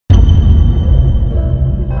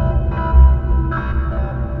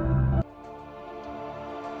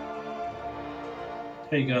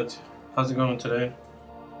Hey guys, how's it going today?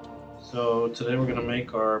 So today we're gonna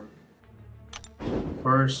make our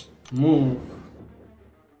first move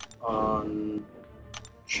on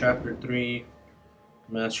Chapter 3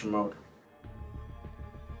 Master Mode.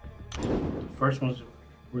 The first one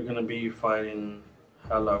we're gonna be fighting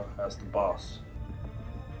Hela as the boss.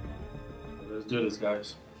 Let's do this,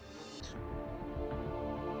 guys.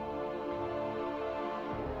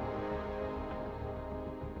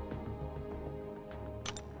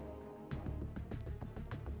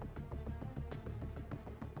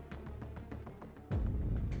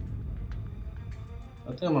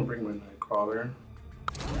 I think I'm gonna bring my Nightcrawler.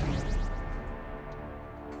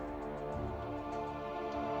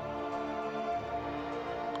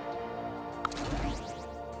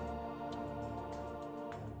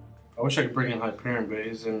 I wish I could bring in Hyperion, but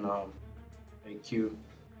he's in AQ.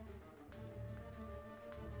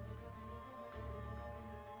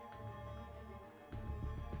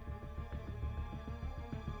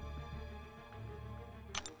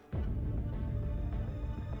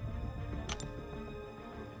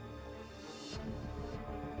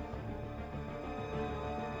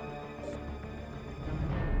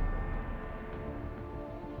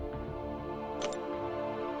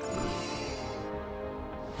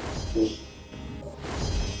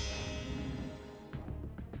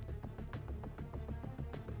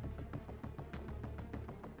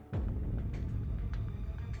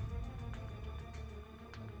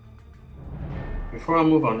 Before I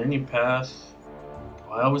move on any path,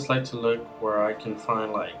 I always like to look where I can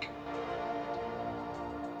find like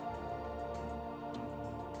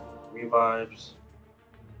revives.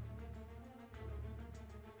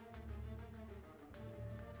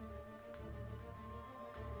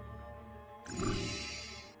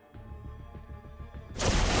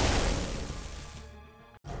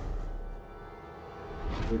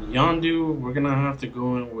 With Yondu, we're gonna have to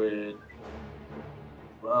go in with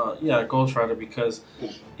yeah, Ghost Rider, because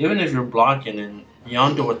even if you're blocking and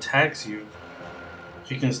Yondu attacks you,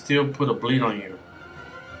 she can still put a bleed on you.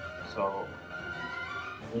 So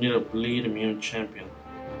we need a bleed immune champion.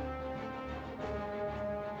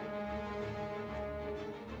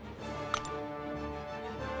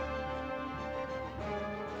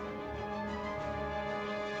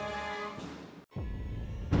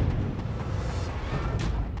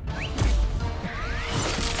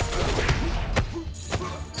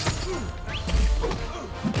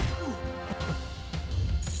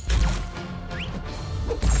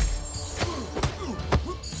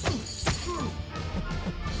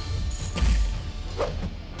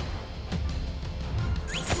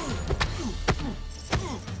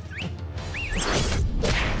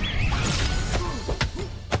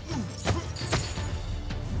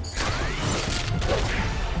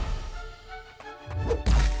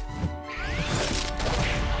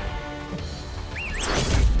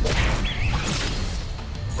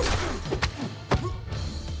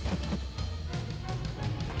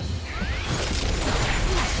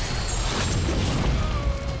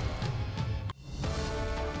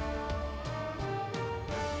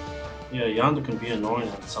 Yeah, Yondu can be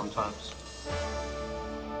annoying sometimes.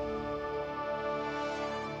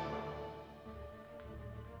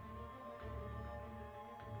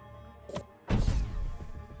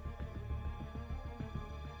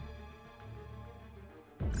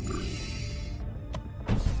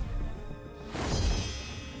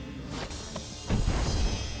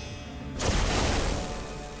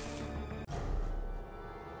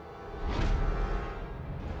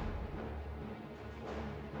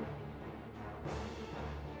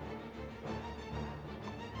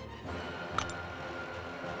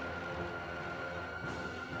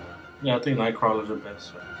 Yeah, I think Nightcrawler's the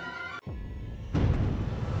best,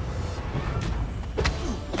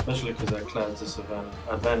 especially because that class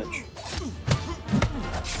disadvantage.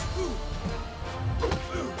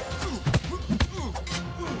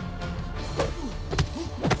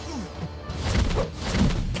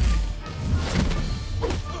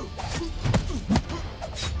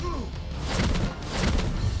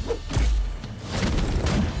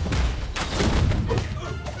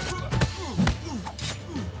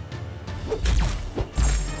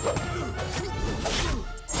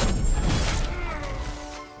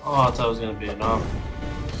 Oh, I thought it was gonna be enough.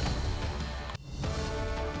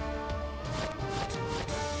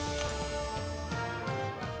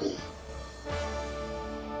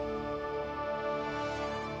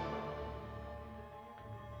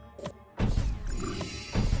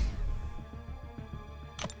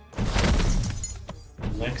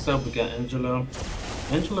 Next up, we got Angela.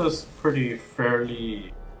 Angela's pretty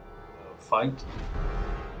fairly fight.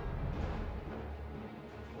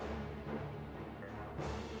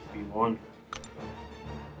 SP1.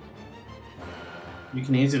 You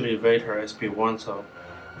can easily evade her SP1, so.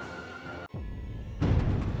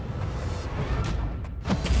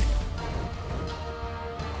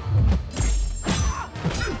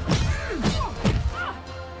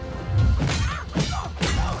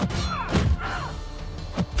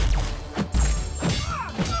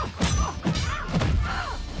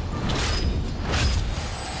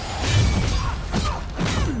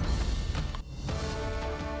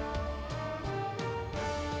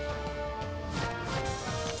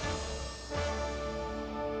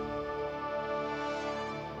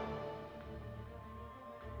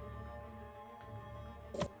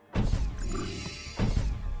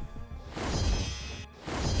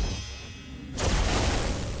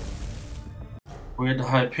 With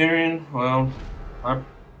Hyperion, well, I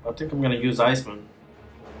think I'm gonna use Iceman.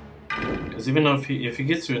 Because even though if he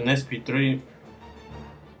gets to an SP3,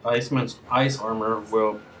 Iceman's ice armor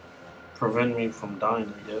will prevent me from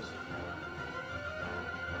dying, I guess.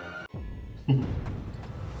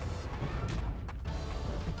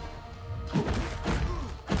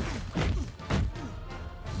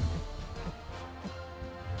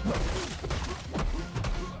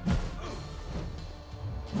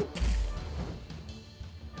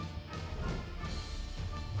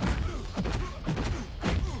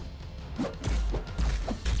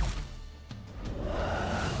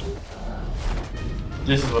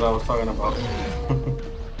 This is what I was talking about.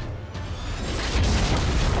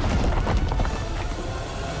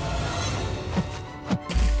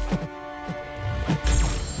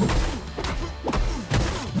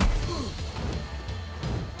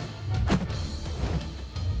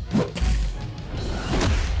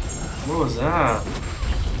 What was that?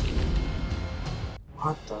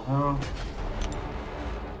 What the hell?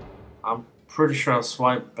 I'm pretty sure I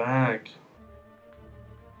swiped back.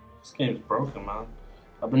 This game's broken, man.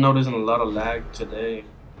 I've been noticing a lot of lag today.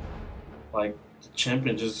 Like, the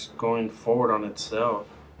champion just going forward on itself.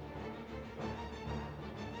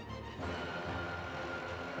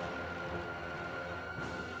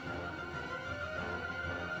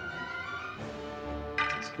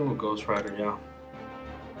 Let's go with Ghost Rider, yeah.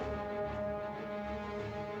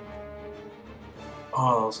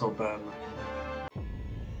 Oh, that was so bad, man.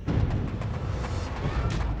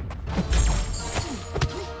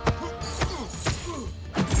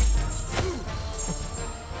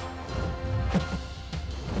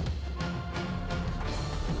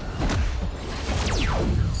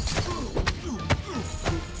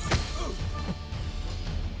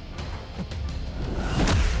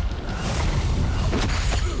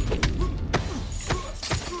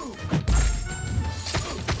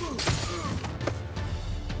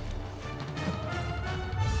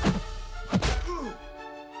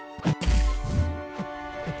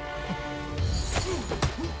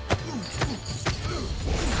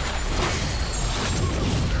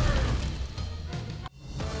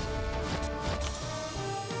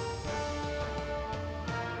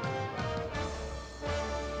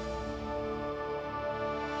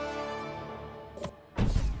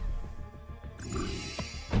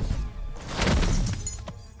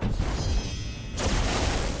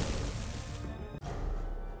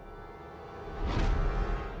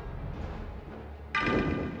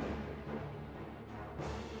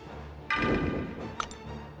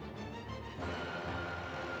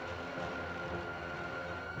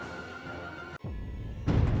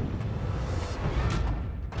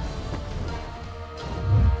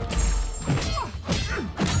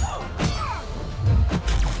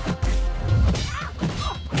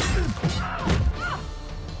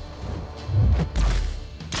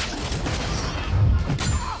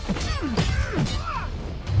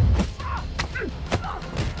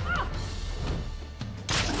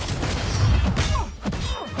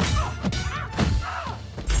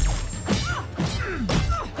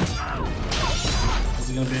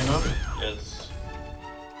 Gonna be enough? Yes.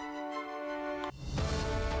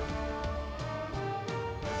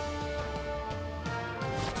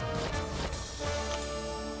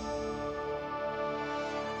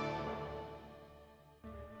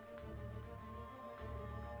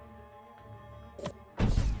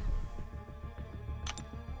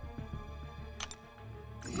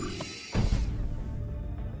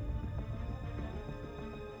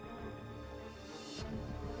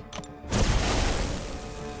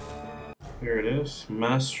 Here it is,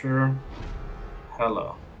 Master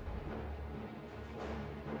Hella.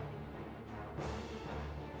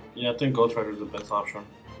 Yeah, I think Ghost Rider is the best option.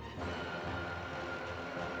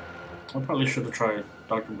 I probably should have tried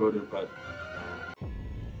Dr. Voodoo, but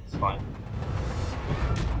it's fine.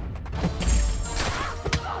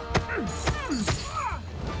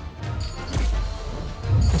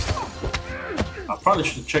 I probably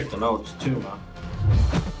should check the notes too, man.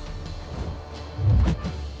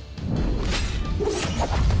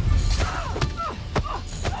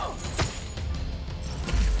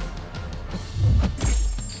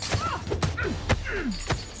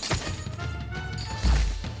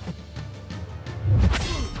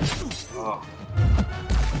 Oh,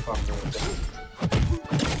 fuck.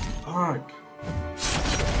 I'm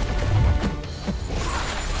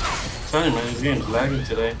telling you, man, this game's lagging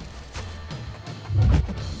today.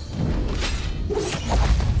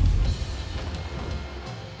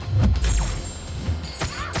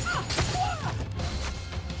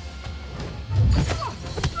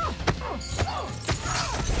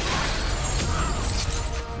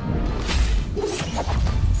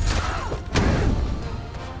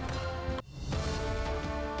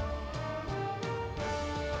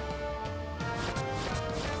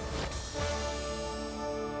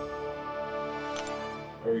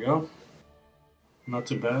 There we go. Not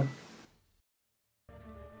too bad.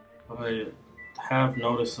 I have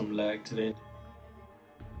noticed some lag today.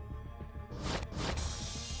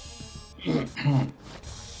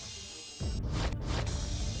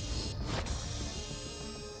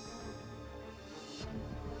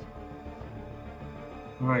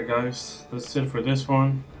 Alright guys, that's it for this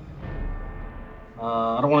one.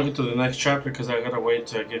 I don't want to get to the next chapter because I gotta wait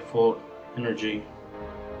till I get full energy.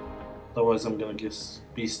 Otherwise I'm gonna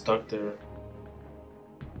be stuck there.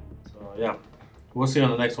 So yeah, we'll see you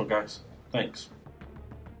on the next one guys. Thanks.